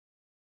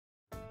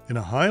In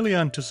a highly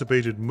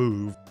anticipated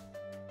move,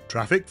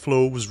 traffic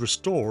flow was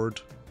restored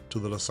to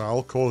the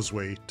Salle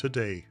Causeway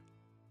today.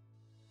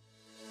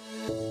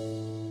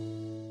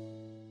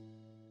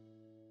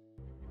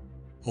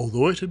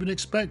 Although it had been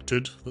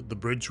expected that the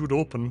bridge would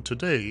open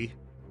today,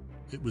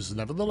 it was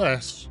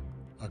nevertheless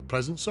a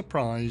pleasant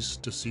surprise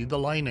to see the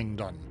lining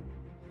done.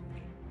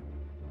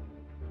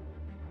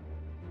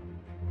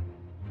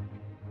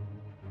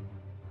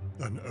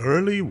 An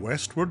early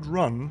westward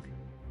run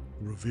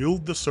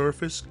revealed the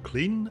surface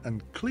clean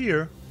and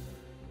clear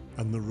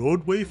and the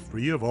roadway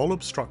free of all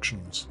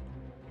obstructions.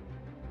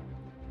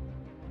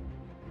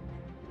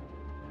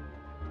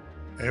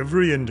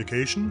 Every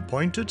indication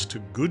pointed to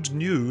good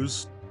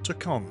news to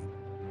come.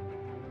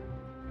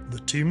 The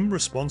team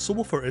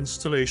responsible for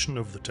installation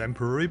of the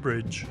temporary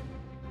bridge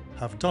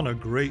have done a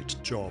great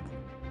job.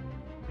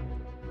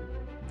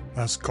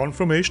 As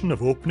confirmation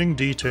of opening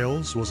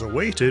details was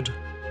awaited,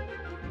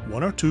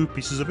 one or two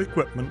pieces of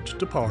equipment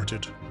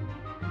departed,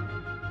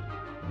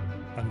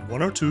 and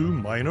one or two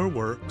minor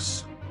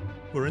works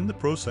were in the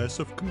process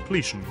of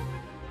completion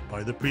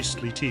by the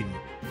Priestley team.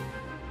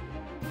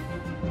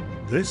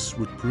 This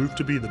would prove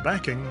to be the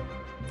backing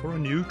for a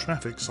new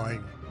traffic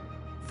sign.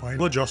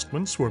 Final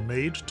adjustments were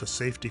made to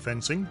safety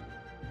fencing.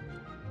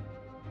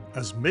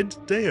 As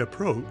midday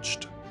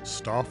approached,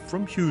 staff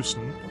from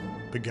Houston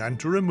began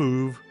to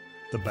remove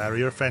the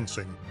barrier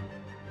fencing.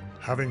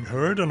 Having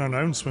heard an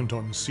announcement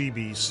on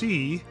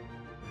CBC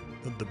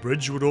that the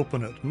bridge would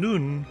open at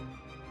noon,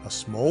 a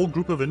small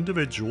group of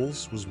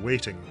individuals was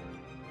waiting.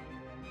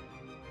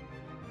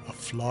 A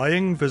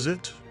flying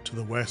visit to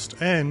the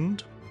West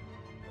End,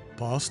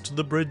 past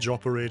the bridge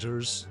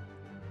operators,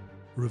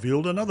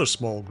 revealed another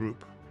small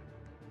group.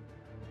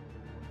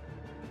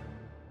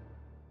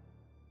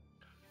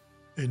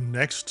 In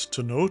next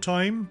to no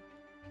time,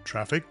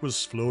 traffic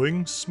was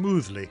flowing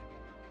smoothly,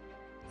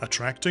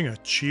 attracting a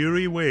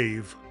cheery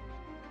wave.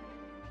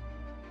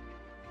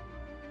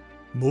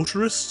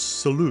 Motorists'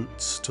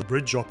 salutes to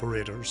bridge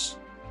operators,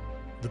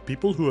 the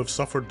people who have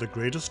suffered the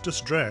greatest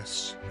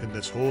distress in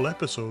this whole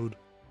episode,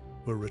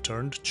 were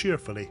returned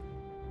cheerfully.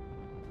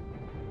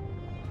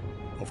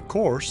 Of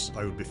course,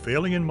 I would be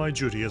failing in my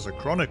duty as a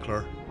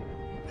chronicler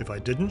if I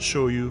didn't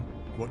show you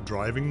what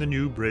driving the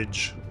new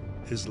bridge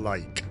is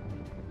like.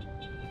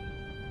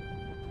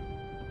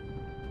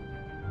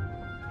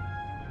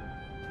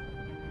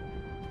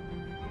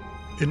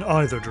 In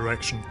either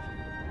direction.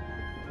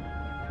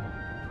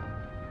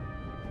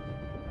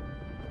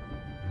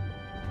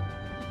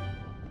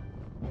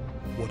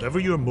 Whatever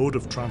your mode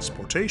of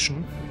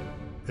transportation,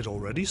 it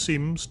already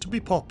seems to be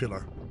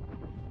popular.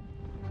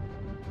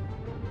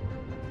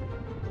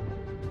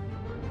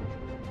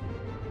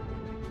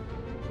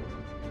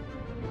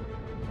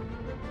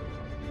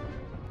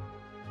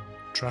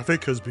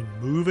 Traffic has been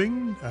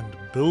moving and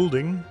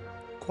building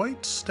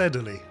quite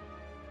steadily.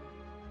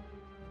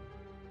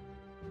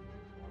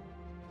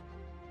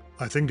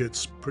 I think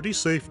it's pretty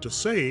safe to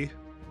say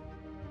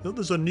that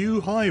there's a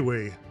new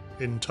highway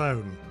in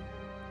town.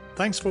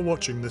 Thanks for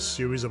watching this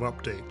series of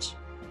updates.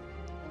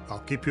 I'll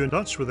keep you in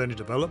touch with any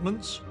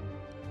developments,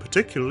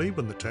 particularly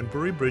when the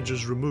temporary bridge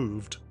is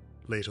removed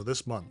later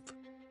this month.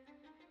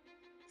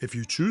 If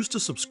you choose to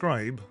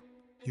subscribe,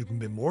 you can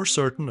be more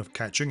certain of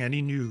catching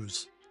any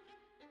news.